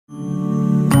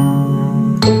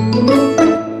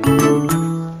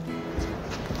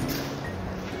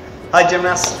Hi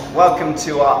gymnasts, welcome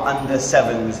to our under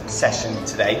 7s session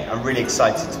today. I'm really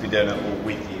excited to be doing it all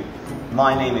with you.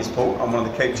 My name is Paul, I'm one of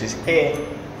the coaches here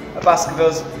at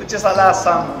Baskervilles, but just like last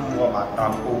time,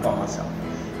 I'm all by myself.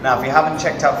 Now if you haven't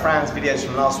checked out Fran's videos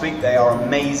from last week, they are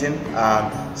amazing,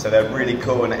 so they're really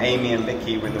cool, and Amy and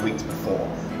Vicky were in the weeks before.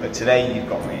 But today you've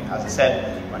got me. As I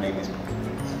said, my name is Paul.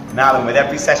 Now then, with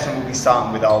every session we'll be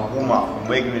starting with our warm-up, and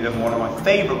we're going to be doing one of my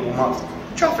favourite warm-ups,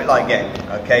 traffic light game.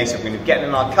 Okay, so we're going to get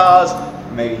in our cars,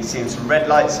 maybe seeing some red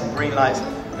lights, some green lights,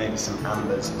 maybe some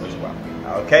ambers as well.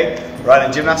 Okay, right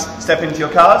then gymnasts, step into your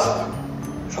cars.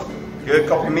 Good,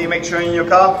 copy me, make sure you're in your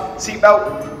car.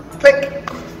 Seatbelt, click.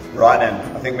 Right then,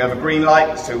 I think we have a green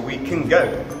light, so we can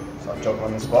go. So I'll jog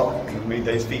on the spot, we can move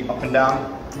those feet up and down.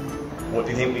 What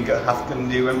do you think we have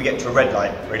to do when we get to a red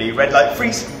light? Ready, red light,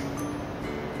 freeze.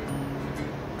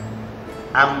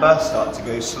 Amber, start to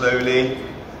go slowly.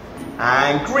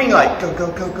 And green light, go,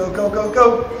 go, go, go, go, go,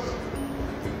 go.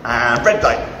 And red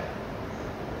light.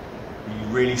 Are you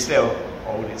really still?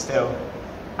 Hold it still.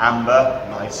 Amber,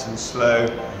 nice and slow.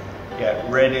 Get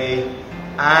ready.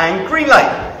 And green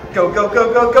light. Go, go,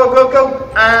 go, go, go, go,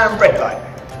 go. And red light.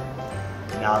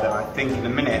 Now then, I think in a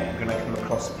minute we're going to come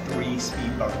across 3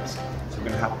 speed bumps. So we're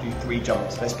going to have to do 3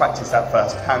 jumps. Let's practice that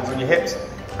first. Hands on your hips.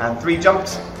 And 3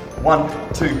 jumps.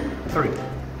 1, 2, 3.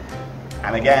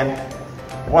 And again.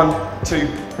 1, 2,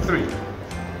 3.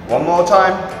 One more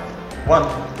time.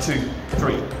 1, 2,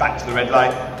 3. Back to the red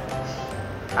light.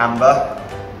 Amber.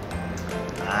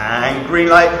 And green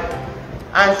light.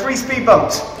 And 3 speed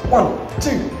bumps. 1,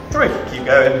 2, 3. Keep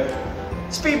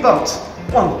going. Speed bumps.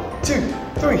 1, 2,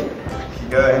 3. Keep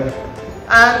going.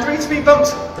 And 3 speed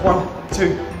bumps. 1,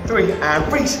 2, 3. And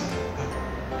freeze.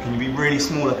 Can you be really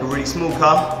small, like a really small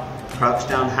car? Crouch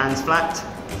down, hands flat.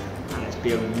 And let's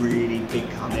be a really big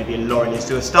car, maybe a lorry. Let's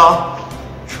do a star.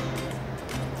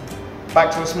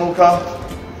 Back to a small car.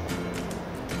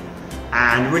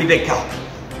 And a really big car.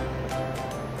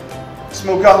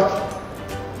 Small car.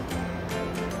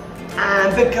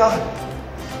 And big car.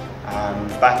 And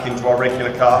back into our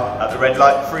regular car at the red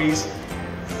light, freeze.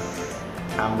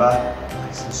 Amber,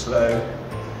 nice and slow.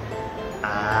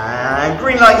 And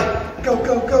green light. Go,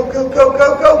 go, go, go, go,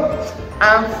 go, go.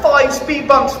 And 5 speed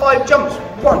bumps, 5 jumps.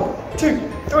 1,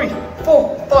 2, 3,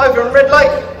 4, 5. You're on red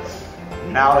light.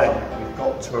 Now then, we've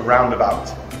got to a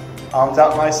roundabout. Arms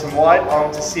out nice and wide.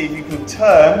 Arm to see if you can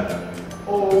turn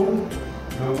all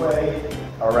the way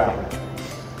around.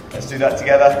 Let's do that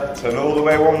together. Turn all the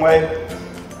way one way.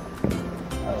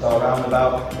 That's our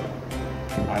roundabout.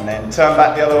 And then turn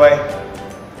back the other way.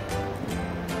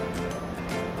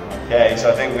 Okay,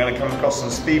 so I think we're going to come across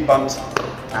some speed bumps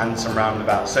and some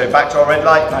roundabouts. So back to our red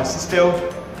light, nice and still.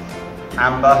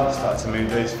 Amber, start to move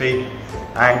those feet.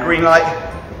 And green light.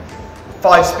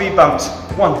 5 speed bumps.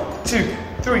 1, 2,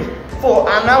 3, 4.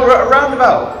 And now we're at a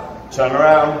roundabout. Turn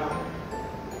around.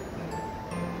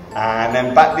 And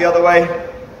then back the other way.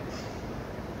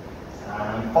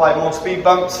 And 5 more speed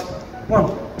bumps.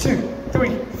 1, 2,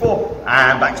 3, 4.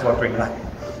 And back to our green light.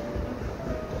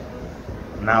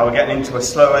 Now we're getting into a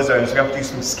slower zone, so we have to do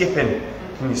some skipping.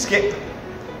 Can you skip?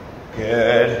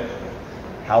 Good.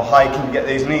 How high can you get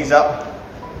those knees up?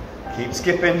 Keep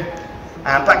skipping.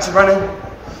 And back to running.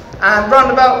 And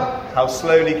roundabout. How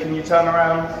slowly can you turn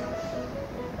around?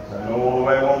 Turn all the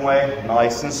way one way,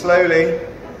 nice and slowly.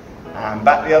 And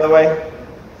back the other way.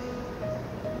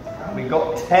 And we've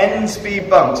got 10 speed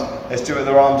bumps. Let's do it with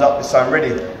our arms up this time.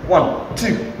 Ready? 1,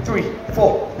 2, 3,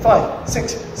 4, 5,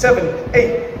 6, 7,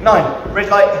 8, 9. Red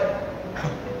light.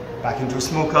 Back into a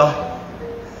small car.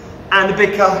 And a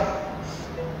big car.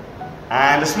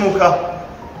 And a small car.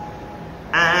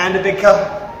 And a big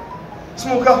car.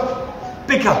 Small car.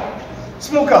 Big car.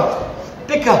 Small car.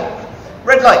 Big car.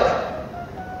 Red light.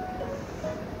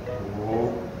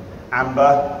 Oh,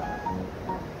 amber.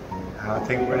 I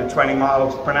think we're in a 20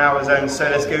 miles per hour zone, so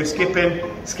let's go skipping.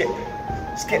 Skip.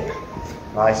 Skip.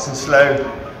 Nice and slow.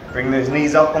 Bring those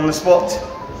knees up on the spot.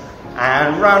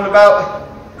 And roundabout.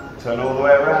 Turn all the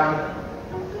way around.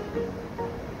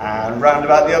 And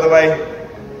roundabout the other way.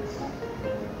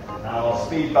 Now our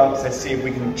speed bumps, let's see if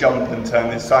we can jump and turn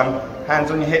this time. Hands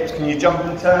on your hips, can you jump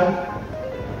and turn?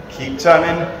 Keep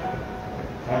turning.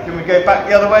 And can we go back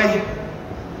the other way?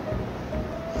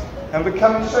 And we're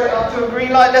coming straight up to a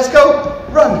green light, let's go!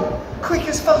 Run! Quick,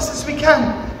 as fast as we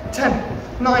can.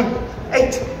 10, 9,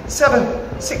 8,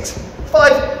 7, 6,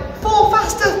 5, 4,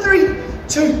 faster, 3,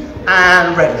 2,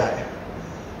 and red light.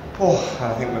 Oh,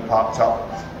 I think we're parked up.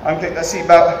 Unclick that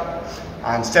seatbelt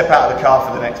and step out of the car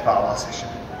for the next part of our session.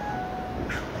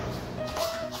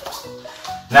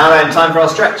 Now then, time for our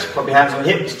stretch. Pop your hands on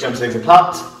your hips, jump legs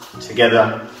apart,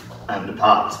 together and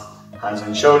apart. hands on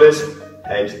your shoulders,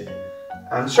 head,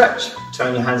 and stretch.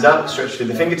 Turn your hands out, stretch through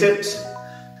the fingertips,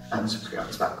 and switch your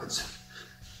arms backwards.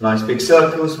 Nice big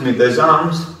circles, move those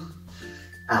arms,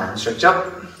 and stretch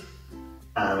up,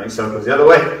 and make circles the other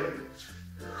way.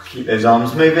 Keep those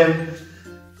arms moving,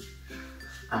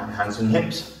 and hands on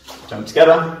hips, jump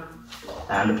together,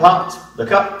 and apart,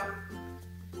 look up,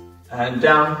 and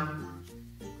down,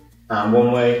 and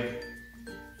one way,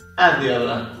 and the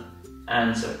other,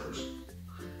 and circles.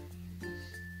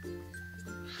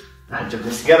 And jump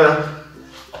this together,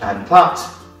 and apart,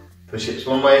 push hips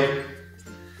one way,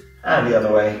 and the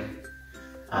other way,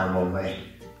 and one way,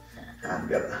 and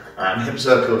the other, and hip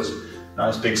circles.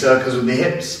 Nice big circles with the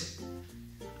hips,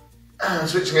 and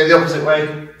switching it the opposite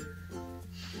way.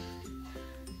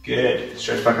 Good,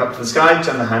 stretch back up to the sky,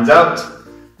 turn the hands out,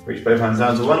 reach both hands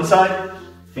down to one side,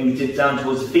 fingertips down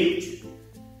towards the feet,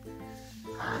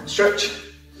 and stretch.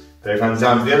 Both hands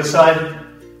down to the other side,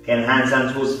 again hands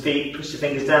down towards the feet, push the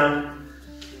fingers down,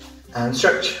 and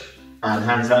stretch. And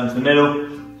hands down to the middle,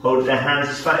 hold their hands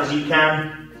as flat as you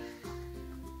can,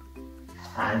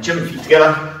 and jump feet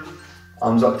together,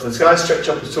 arms up to the sky, stretch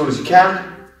up as tall as you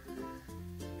can.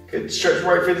 Good, stretch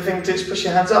right through the fingertips, push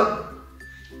your hands up,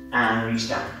 and reach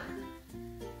down.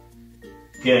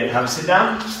 Good, have a sit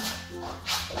down,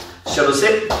 shuttle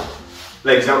sit,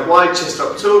 legs out wide, chest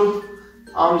up tall,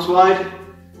 arms wide,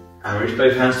 and reach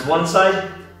both hands to one side.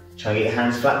 Try and get your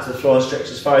hands flat to the floor, stretch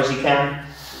as far as you can,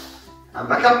 and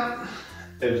back up,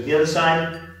 over to the other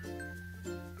side,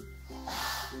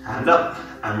 and up,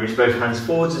 and reach both hands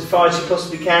forwards as far as you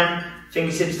possibly can,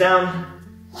 fingertips down,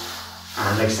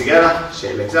 and legs together,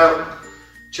 straight legs out,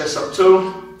 chest up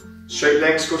tall, straight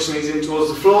legs, squash the knees in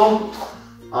towards the floor,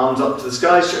 arms up to the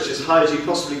sky, stretch as high as you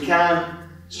possibly can,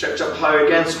 stretch up higher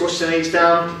again, squash the knees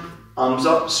down, arms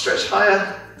up, stretch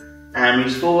higher, and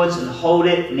reach forwards and hold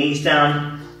it, knees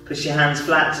down, push your hands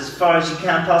flat as far as you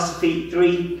can past the feet,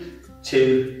 3,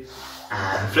 2,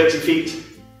 and flex your feet,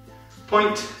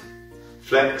 point,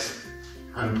 flex,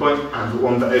 and point, and put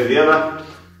one foot over the other,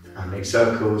 and make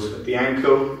circles with the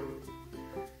ankle,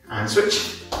 and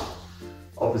switch,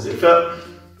 opposite foot,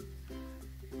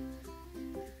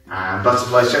 and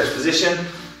butterfly stretch position,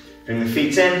 bring the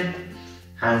feet in,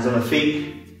 hands on the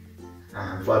feet,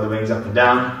 and fly the wings up and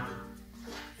down,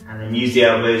 and then use the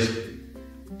elbows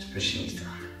to push your knees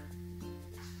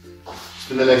down.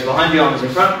 Spin the legs behind you, arms in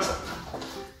front,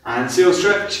 and seal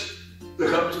stretch,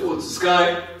 look up towards the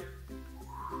sky,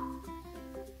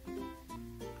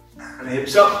 and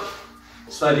hips up,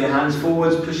 slide your hands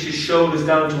forwards, push your shoulders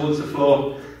down towards the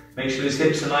floor, make sure those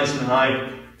hips are nice and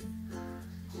high,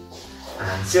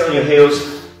 and sit on your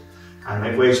heels, and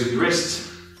make waves with your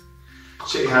wrists,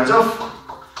 shake your hands off,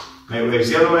 make waves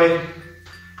the other way,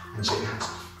 and shake your hands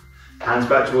off. Hands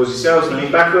back towards yourselves and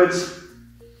lean backwards,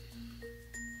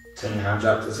 turn your hands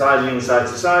out to the side, lean side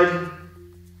to side,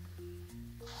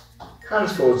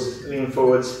 hands forwards, lean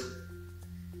forwards,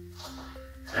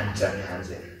 and turn your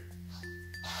hands in.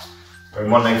 Bring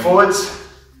one leg forwards,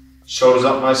 shoulders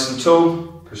up nice and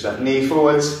tall, push that knee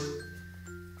forwards,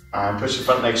 and push the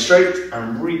front leg straight,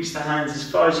 and reach the hands as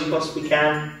far as you possibly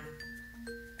can.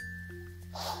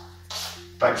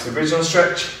 Back to the original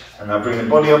stretch, and now bring the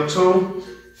body up tall,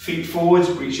 feet forwards,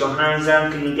 reach your hands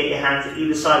down, can you get your hands at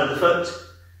either side of the foot?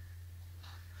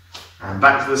 And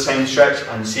back to the same stretch,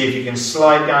 and see if you can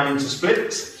slide down into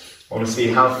splits. I want to see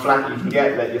how flat you can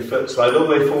get, let your foot slide all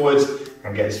the way forwards,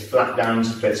 and get as flat down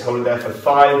into splits. Hold it there for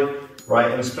 5,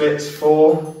 right in splits,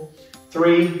 4,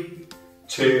 3,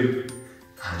 2,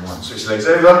 and 1. Switch legs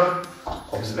over,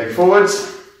 opposite leg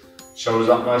forwards, shoulders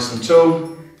up nice and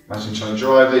tall. Imagine trying to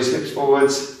drive those hips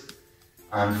forwards,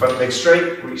 and front leg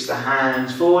straight, reach the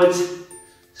hands forwards,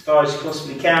 as far as you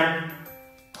possibly can.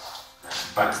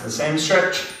 Back to the same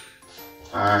stretch,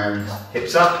 and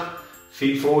hips up,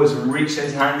 feet forwards, and reach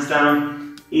those hands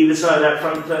down. Either side of that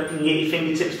front foot, can you get your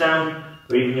fingertips down,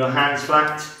 or even your hands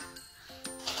flat.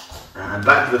 And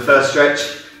back to the first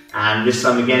stretch, and this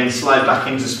time again, slide back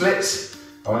into splits.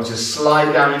 I want you to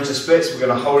slide down into splits. We're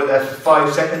going to hold it there for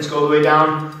 5 seconds, go all the way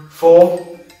down.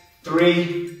 4,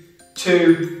 3,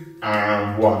 2,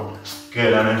 and 1.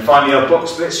 Good, and then finally our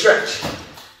box split stretch.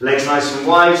 Legs nice and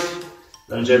wide,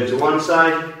 lunge over to one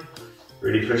side,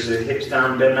 really push the hips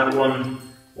down, bend that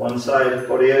one side,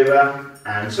 body over,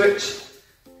 and switch.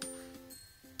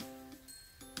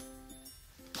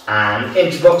 And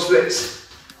into box splits.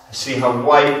 See how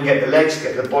wide you can get the legs,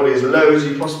 get the body as low as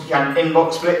you possibly can in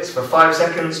box splits for 5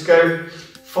 seconds. Go.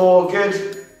 4, good.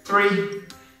 3,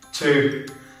 2,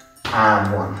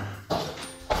 and 1.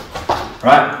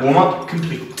 Right, warm up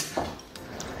complete.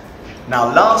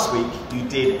 Now last week you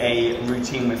did a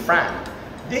routine with Fran.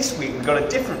 this week we've got a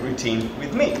different routine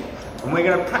with me, and we're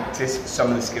going to practice some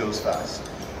of the skills first.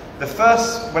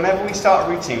 Whenever we start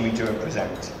a routine, we do a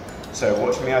present. So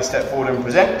watch me, I step forward and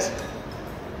present,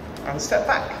 and step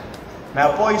back.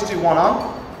 Now boys do one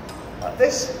arm, like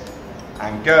this,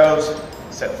 and girls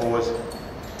step forward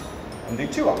and do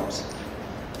two arms.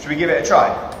 Should we give it a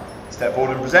try? Step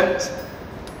forward and present,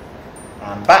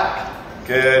 and back.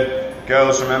 Good.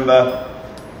 Girls, remember,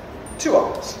 two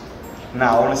arms.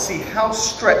 Now I want to see how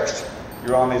stretched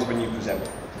your arm is when you present.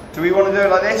 Do we want to do it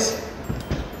like this?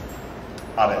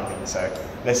 I don't think so.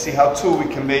 Let's see how tall we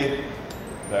can be.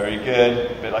 Very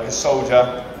good. A bit like a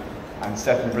soldier. And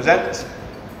step and present.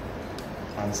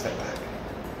 And step back.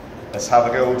 Let's have a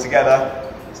go all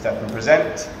together. Step and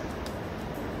present.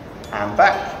 And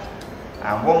back.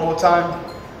 And one more time.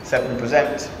 Step and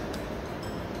present.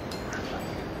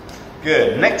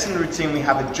 Good. Next in the routine we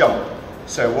have a jump.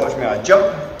 So watch me, I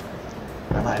jump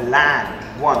and I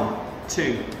land. 1,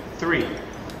 2, 3,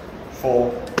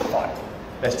 4, 5.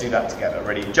 Let's do that together.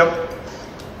 Ready? Jump.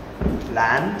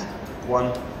 Land.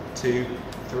 1, 2,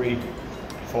 3,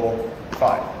 4,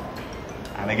 5.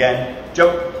 And again,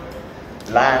 jump.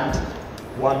 Land.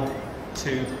 1,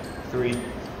 2, 3,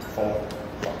 4,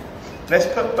 5. Let's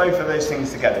put both of those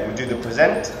things together. We'll do the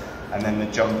present and then the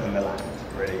jump and the land.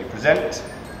 Ready? Present.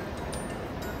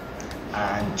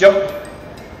 And jump.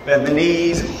 Bend the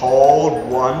knees. Hold.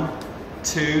 1,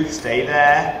 2. Stay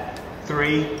there.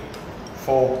 3,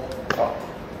 4, 5.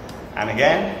 And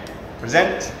again.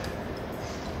 Present.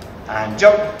 And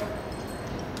jump.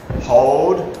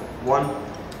 Hold. 1,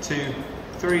 2,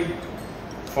 3,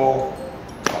 4,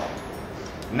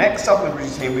 5. Next up in the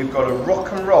routine, we've got a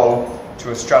rock and roll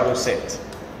to a straddle sit.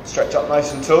 Stretch up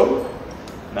nice and tall.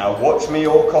 Now watch me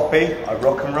or copy. I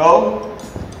rock and roll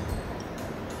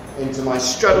into my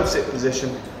straddle sit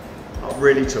position, up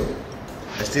really tall.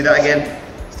 Let's do that again.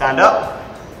 Stand up,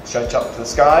 stretch up to the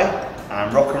sky,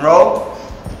 and rock and roll.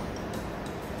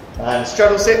 And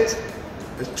straddle sit,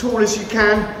 as tall as you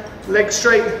can, legs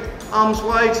straight, arms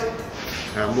wide.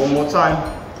 And one more time.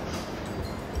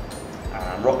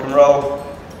 And rock and roll.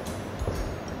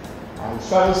 And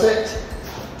straddle sit,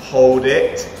 hold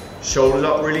it, shoulders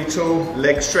up really tall,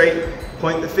 legs straight,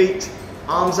 point the feet,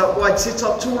 arms up wide, sit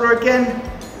up taller again,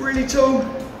 really tall,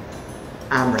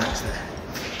 and relax there.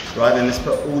 Right, then let's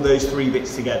put all those three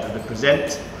bits together, the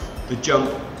present, the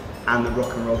jump, and the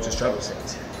rock and roll to straddle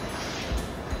sit.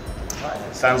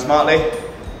 Right, stand smartly,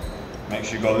 make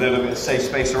sure you've got a little bit of safe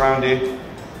space around you,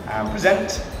 and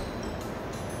present,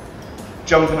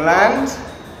 jump and land,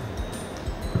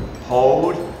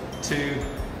 hold, 2,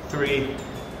 3,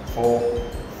 4,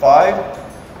 5,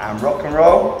 and rock and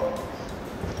roll.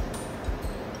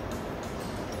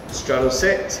 Straddle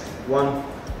sit, 1,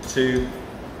 2,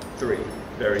 3.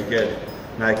 Very good.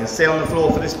 Now you can stay on the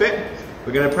floor for this bit.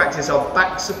 We're going to practice our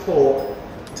back support,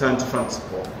 turn to front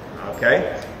support.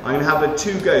 Okay? I'm going to have the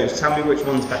two goes. Tell me which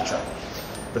one's better.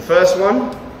 The first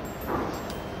one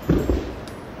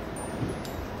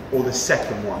or the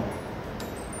second one.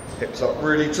 Hips up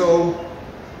really tall.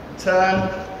 Turn.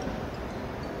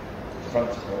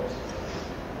 Front support.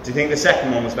 Do you think the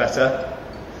second one was better?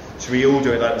 Should we all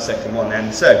do it like the second one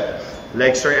then? So,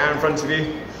 legs straight out in front of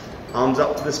you, arms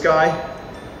up to the sky,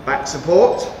 back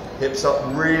support, hips up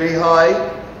really high,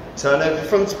 turn over to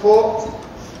front support.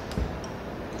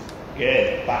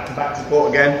 Good, back to back support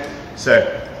again. So,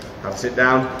 have a sit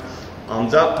down,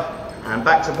 arms up, and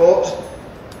back support,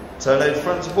 turn over to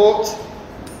front support.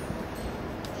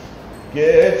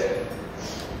 Good.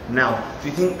 Now, do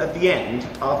you think at the end,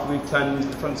 after we've turned into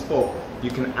the front support,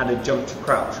 you can add a jump to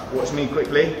crouch? Watch me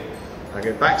quickly. I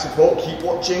go back support, keep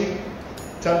watching,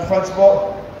 turn to front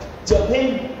support, jump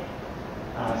in,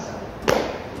 and stand.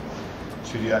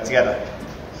 Should we do that together?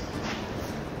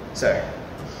 So,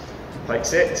 plank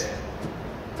sit,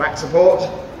 back support,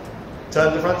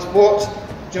 turn to front support,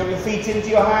 jump your feet into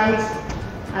your hands,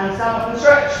 and stand up and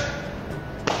stretch.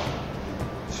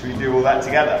 Should we do all that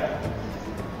together?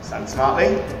 Stand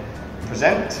smartly,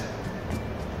 present,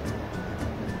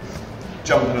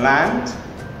 jump and land.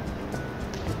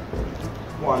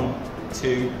 1,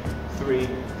 2, 3,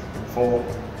 4,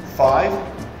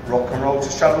 5. Rock and roll to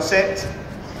straddle sit.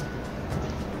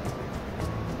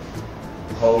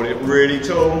 Hold it really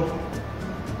tall.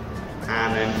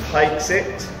 And then plank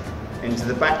sit into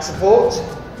the back support.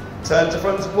 Turn to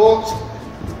front support.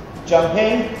 Jump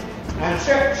in and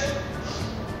stretch.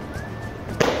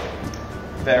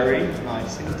 Very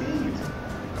nice indeed.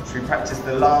 Should we practice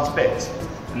the last bit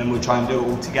and then we'll try and do it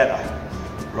all together?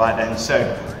 Right then,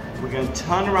 so we're going to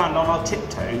turn around on our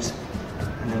tiptoes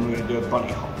and then we're going to do a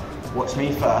bunny hop. Watch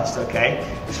me first, okay?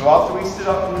 So after we stood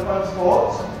up from the front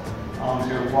support,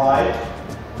 arms go wide,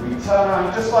 we turn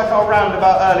around just like our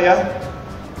roundabout earlier,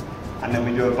 and then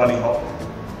we do a bunny hop.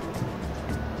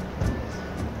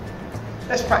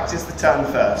 Let's practice the turn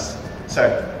first.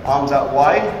 So, arms out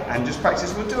wide, and just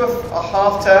practice. We'll do a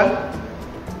half turn,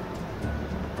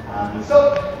 and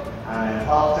stop, and then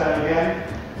half turn again,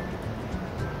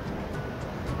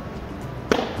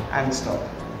 and stop.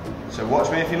 So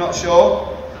watch me if you're not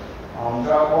sure. Arms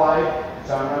out wide,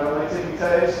 turn around on my tippy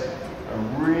toes, a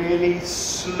really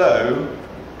slow,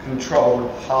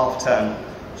 controlled half turn.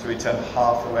 So we turn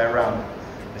half the way around.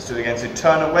 Let's do it again. So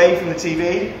turn away from the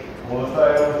TV, or the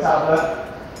phone, or the tablet.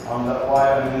 Arms up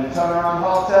wide, and then turn around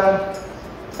half turn.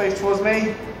 Face towards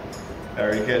me.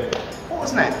 Very good. What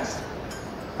was next?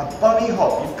 A bunny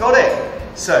hop. You've got it.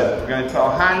 So we're going to put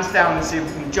our hands down and see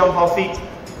if we can jump our feet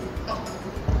up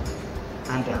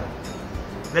and down.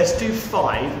 Let's do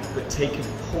 5, but take a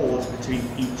pause between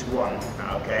each one.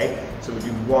 Okay? So we'll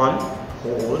do 1,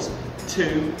 pause,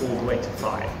 2, all the way to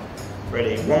 5.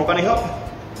 Ready? 1 bunny hop.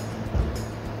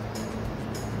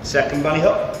 Second bunny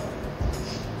hop.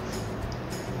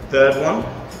 Third one.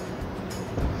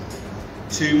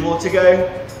 2 more to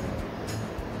go.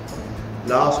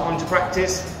 Last one to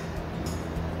practice.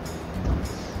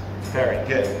 Very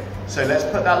good. So let's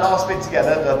put that last bit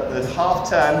together, the half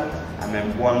turn, and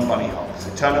then 1 bunny hop. So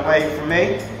turn away from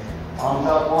me, arms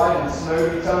out wide and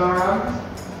slowly turn around.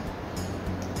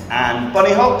 And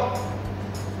bunny hop.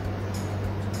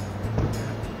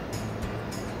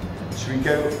 Should we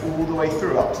go all the way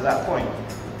through up to that point?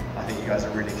 I think you guys are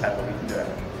really clever, we can do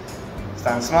it.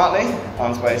 Stand smartly,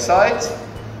 arms by your sides,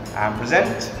 and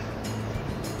present.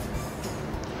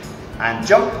 And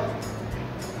jump.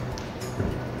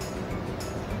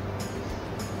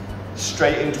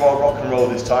 Straight into our rock and roll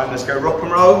this time. Let's go rock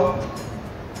and roll.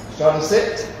 Try and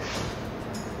sit.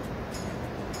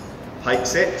 Pike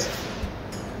sit.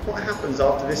 What happens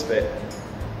after this bit?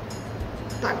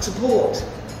 Back support.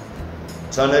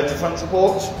 Turn over to front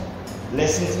support.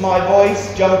 Listen to my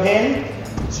voice. Jump in.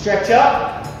 Stretch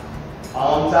up.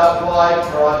 Arms out wide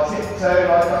for our tiptoe,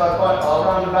 like our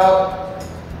roundabout.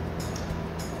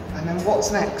 And then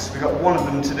what's next? We've got one of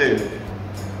them to do.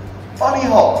 Bunny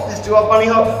hop. Let's do our bunny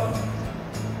hop.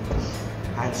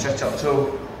 And stretch up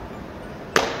tall.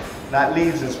 That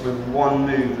leaves us with 1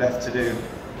 move left to do.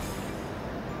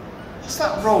 What's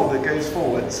that roll that goes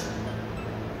forwards?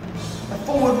 A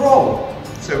forward roll.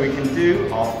 So we can do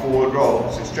our forward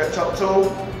roll. So stretch up tall,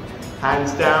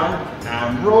 hands down,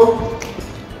 and roll,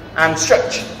 and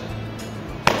stretch.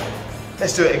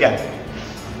 Let's do it again.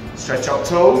 Stretch up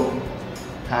tall,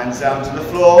 hands down to the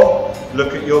floor,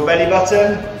 look at your belly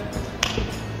button,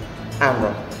 and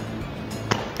roll.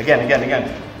 Again, again,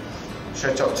 again.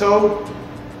 Stretch up tall,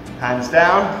 hands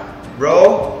down,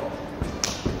 roll,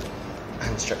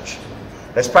 and stretch.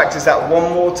 Let's practice that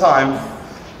 1 more time,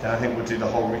 then I think we'll do the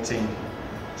whole routine.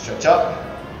 Stretch up,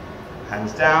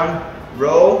 hands down,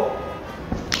 roll,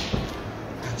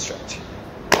 and stretch.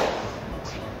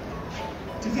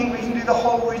 Do you think we can do the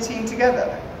whole routine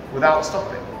together without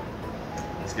stopping?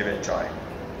 Let's give it a try.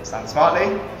 Stand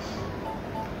smartly,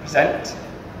 present,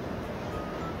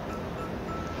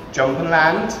 jump and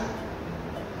land,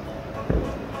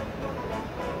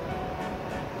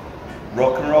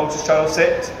 rock and roll to straddle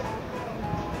sit,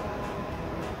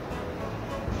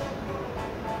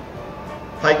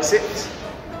 pike sit,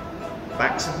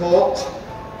 back support,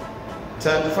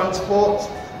 turn to front support,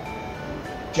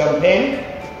 jump in,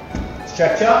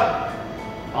 stretch up,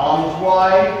 arms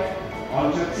wide,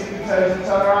 onto your tippy toes and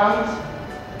turn around.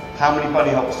 How many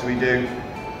bunny hops do we do?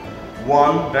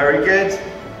 1, very good.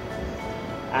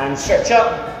 And stretch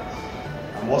up.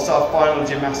 And what's our final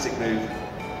gymnastic move?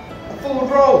 A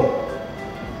forward roll.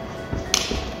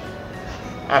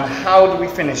 And how do we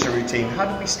finish a routine? How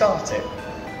do we start it?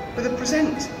 With a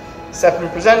present. Step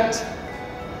and present,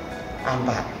 and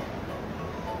back.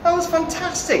 That was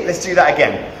fantastic. Let's do that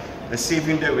again. Let's see if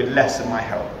we can do it with less of my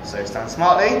help. So stand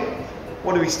smartly.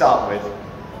 What do we start with?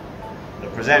 The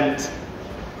present.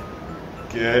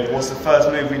 Good. What's the first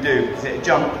move we do? Is it a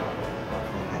jump?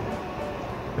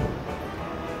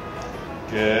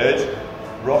 Good.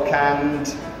 Rock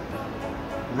and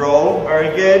roll.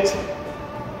 Very good.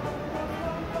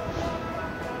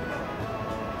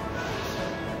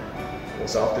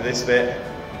 What's after this bit?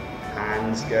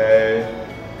 Hands go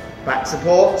back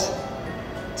support,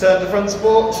 turn to front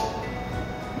support,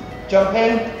 jump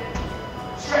in,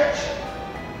 stretch.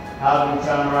 How do we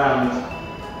turn around?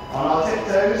 On our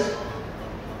tiptoes.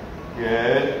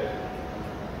 Good.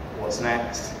 What's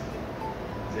next?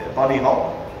 Is it a bunny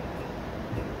hop?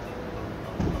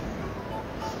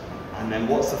 And then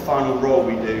what's the final roll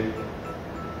we do?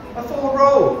 A forward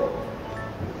roll.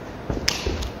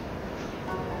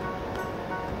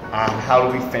 And how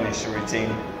do we finish the routine?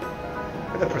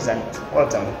 With a present. Well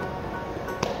done.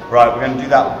 Right, we're going to do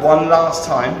that one last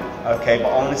time, okay, but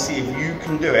I want to see if you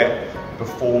can do it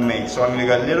before me. So I'm going to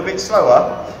go a little bit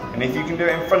slower, and if you can do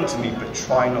it in front of me, but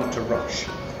try not to rush.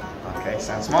 Okay,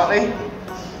 stand smartly.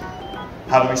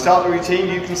 How do we start the routine?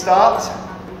 You can start.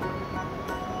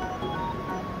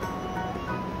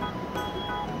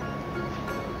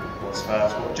 What's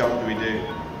first? What jump do we do?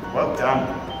 Well done.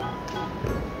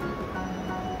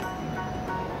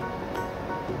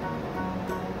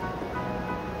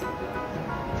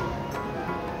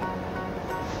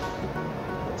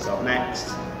 What's up next?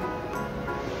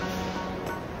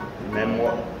 And then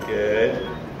what? Good.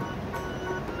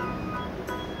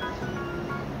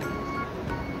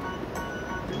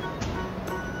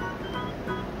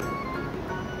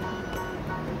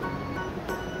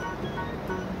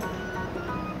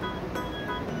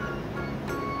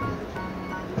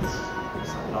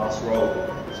 Last roll,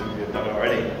 some of you have done it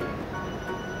already.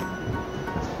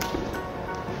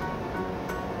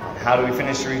 How do we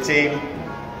finish the routine?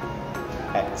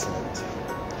 Excellent.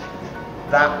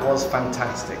 That was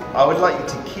fantastic. I would like you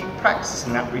to keep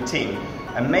practicing that routine,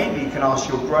 and maybe you can ask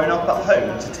your grown-up at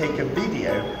home to take a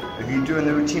video of you doing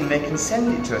the routine. They can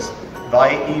send it to us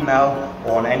via email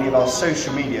or on any of our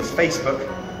social medias, Facebook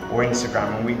or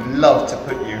Instagram, and we'd love to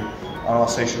put you on our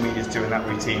social medias doing that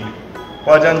routine.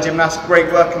 Well done, gymnasts.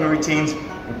 Great work on the routines,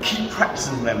 and keep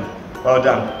practicing them. Well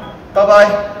done.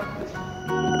 Bye-bye.